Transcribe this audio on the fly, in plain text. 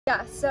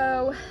Yeah,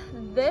 so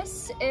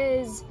this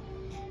is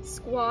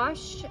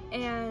squash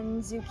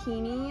and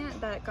zucchini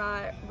that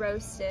got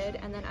roasted,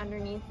 and then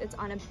underneath it's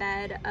on a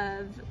bed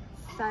of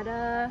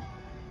feta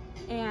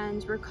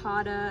and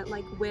ricotta,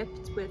 like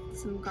whipped with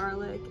some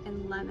garlic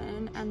and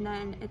lemon, and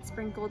then it's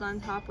sprinkled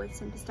on top with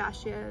some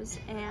pistachios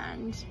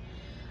and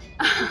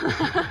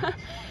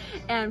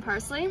and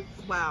parsley.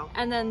 Wow.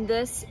 And then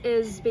this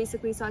is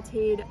basically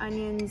sauteed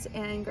onions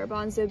and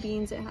garbanzo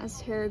beans. It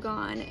has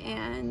tarragon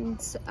and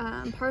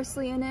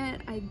parsley in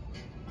it. I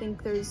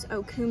think there's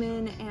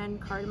cumin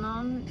and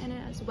cardamom in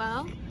it as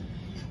well.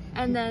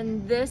 And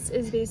then this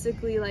is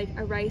basically like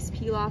a rice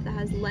pilaf that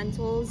has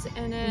lentils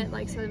in it,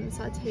 like some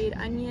sauteed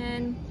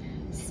onion,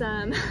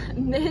 some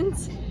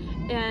mint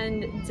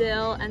and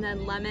dill, and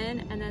then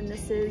lemon. And then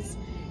this is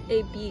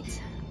a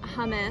beet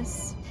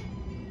hummus,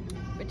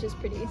 which is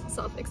pretty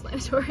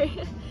self-explanatory.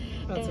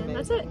 That's and amazing.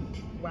 that's it.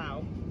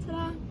 Wow.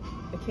 Ta-da.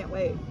 I can't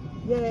wait.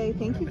 Yay,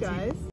 thank you guys.